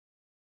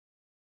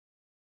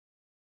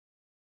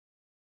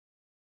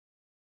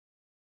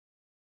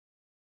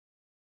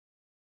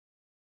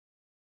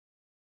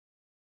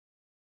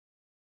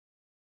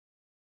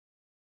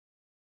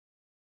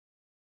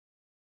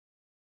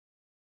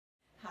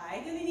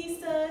Hi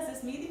Dooneynistas,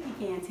 it's me, the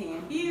Pecan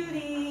Tan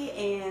Beauty,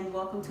 and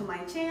welcome to my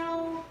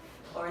channel,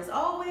 or as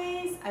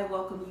always, I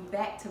welcome you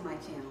back to my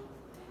channel.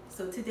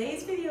 So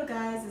today's video,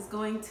 guys, is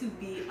going to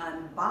be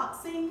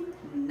unboxing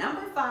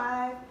number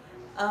 5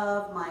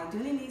 of my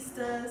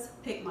Dooneynistas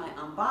Pick My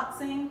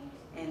Unboxing,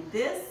 and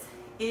this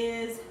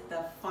is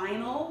the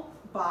final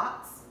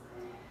box.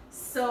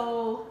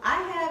 So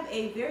I have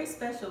a very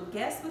special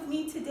guest with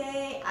me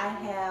today. I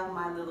have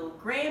my little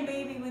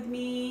grandbaby with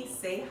me.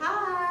 Say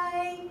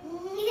hi.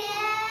 Yeah.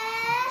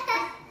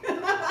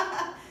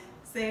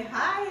 Say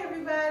hi,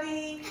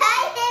 everybody.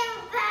 Hi,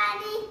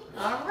 everybody.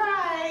 All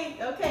right.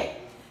 Okay.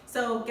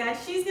 So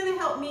guys, she's gonna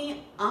help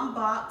me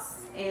unbox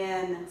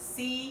and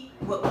see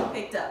what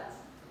we picked up.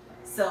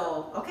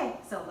 So okay.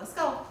 So let's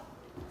go.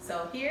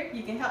 So here,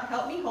 you can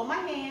help me hold my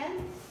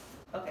hand.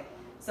 Okay.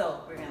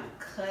 So we're gonna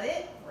cut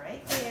it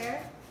right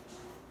there.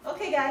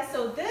 Okay guys,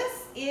 so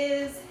this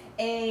is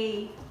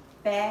a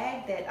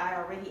bag that I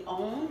already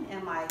own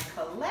in my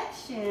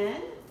collection,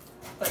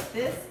 but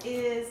this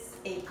is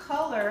a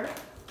color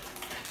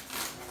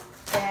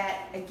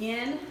that,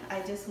 again,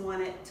 I just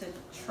wanted to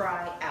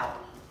try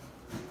out.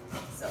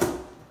 So,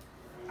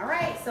 all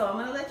right, so I'm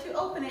gonna let you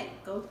open it.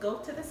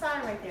 Go to the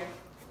side right there.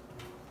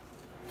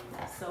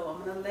 So I'm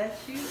gonna let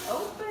you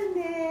open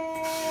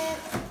it.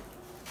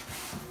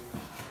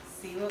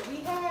 See what we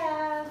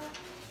have.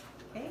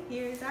 Okay,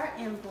 here's our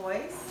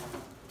invoice.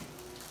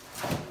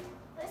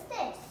 What's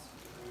this?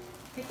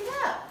 Pick it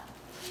up.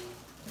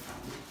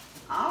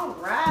 All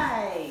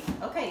right.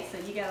 Okay, so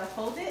you gotta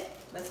hold it.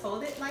 Let's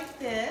hold it like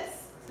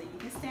this, so you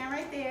can stand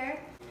right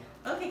there.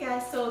 Okay,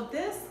 guys, so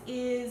this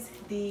is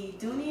the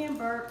Dooney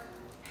Bourke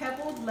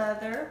Pebbled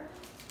Leather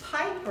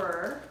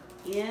Piper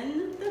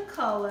in the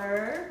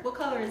color. What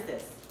color is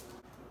this?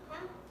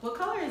 Huh? What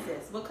color is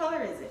this? What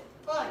color is it?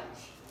 Orange.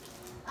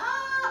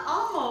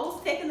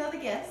 Almost. Take another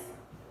guess.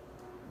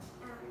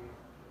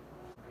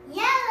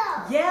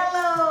 Yellow.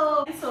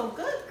 Yellow. So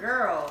good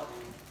girl.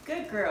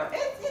 Good girl.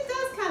 It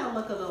does kind of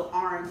look a little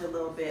orange a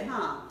little bit,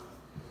 huh?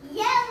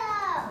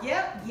 Yellow.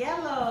 Yep,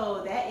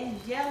 yellow. That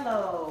is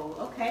yellow.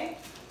 Okay.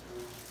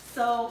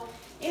 So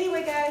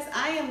anyway, guys,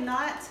 I am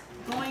not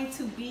going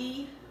to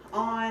be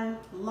on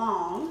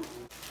long.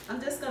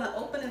 I'm just going to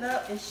open it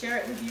up and share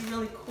it with you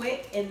really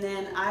quick, and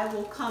then I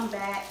will come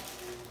back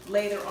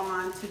later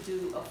on to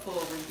do a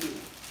full review.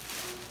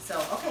 So,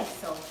 okay,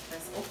 so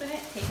let's open it,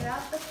 take it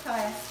out the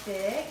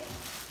plastic.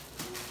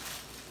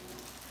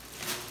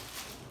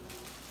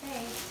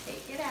 Okay,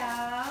 take it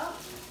out.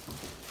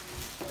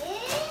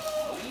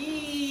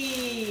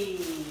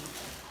 Eee.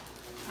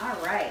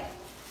 All right.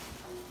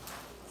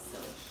 So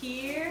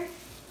here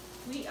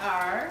we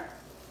are.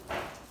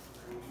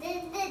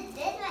 This my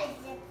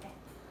zipper.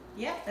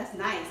 Yep, that's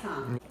nice,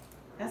 huh?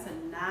 That's a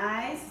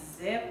nice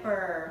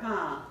zipper,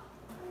 huh?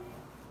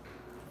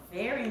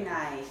 Very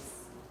nice.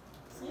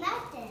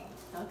 Nothing.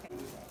 Okay.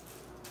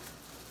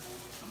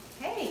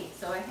 Okay,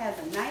 so it has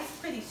a nice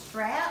pretty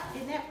strap.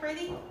 Isn't that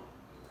pretty?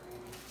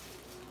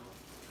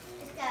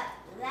 It's got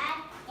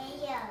black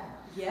and yellow.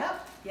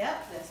 Yep,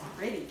 that's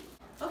pretty.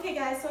 Okay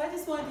guys, so I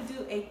just wanted to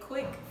do a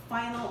quick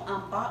final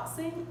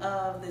unboxing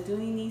of the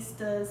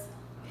Dooneynistas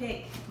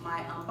Pick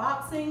My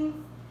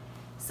Unboxing.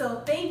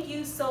 So thank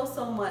you so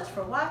much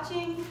for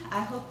watching.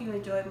 I hope you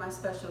enjoyed my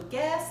special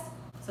guest.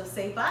 So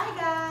say bye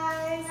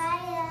guys.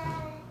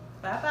 Bye.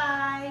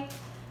 Bye-bye.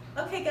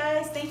 Okay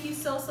guys, thank you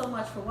so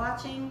much for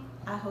watching.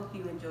 I hope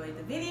you enjoyed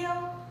the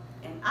video,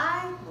 and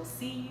I will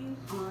see you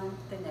on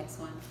the next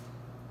one.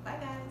 Bye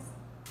guys.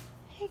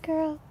 Hey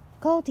girl,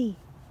 Goldie.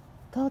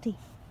 Goldie.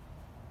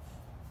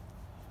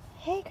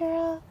 Hey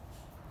girl.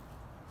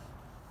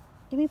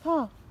 Give me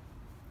paw.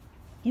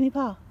 Give me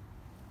paw.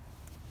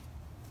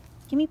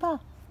 Give me paw.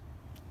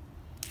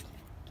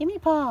 Give me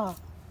paw.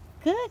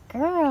 Good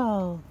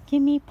girl.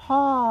 Give me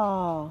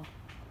paw.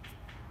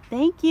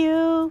 Thank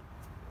you.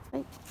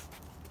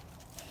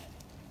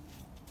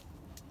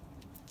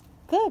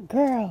 Good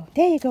girl.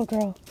 There you go,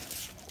 girl.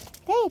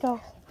 There you go.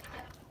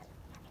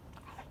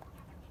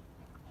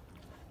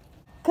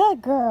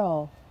 Good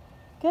girl.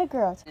 Good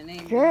girl.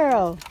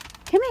 Girl.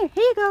 Come here.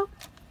 Here you go.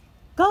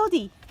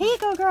 Goldie. Here you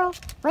go, girl.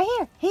 Right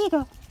here. Here you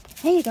go.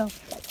 Here you go.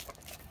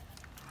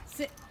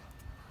 Sit.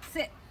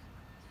 Sit.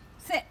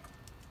 Sit.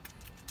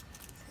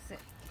 Sit.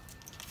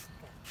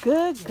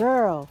 Good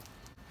girl.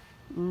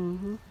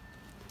 Mm-hmm.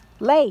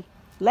 Lay.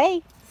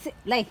 Lay. Sit.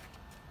 Lay.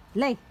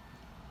 Lay.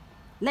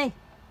 Lay.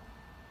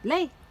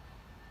 Lay.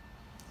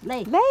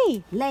 Lay.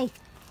 Lay. Lay.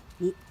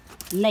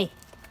 Lay.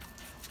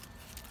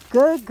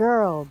 Good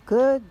girl.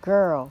 Good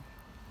girl.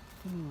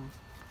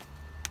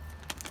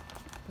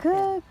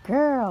 Good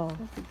girl.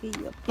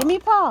 Give me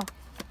paw.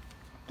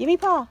 Give me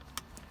paw.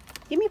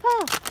 Give me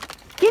paw.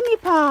 Give me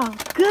paw.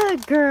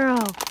 Good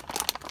girl.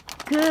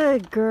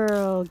 Good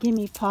girl. Give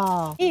me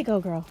paw. There you go,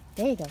 girl.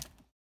 There you go.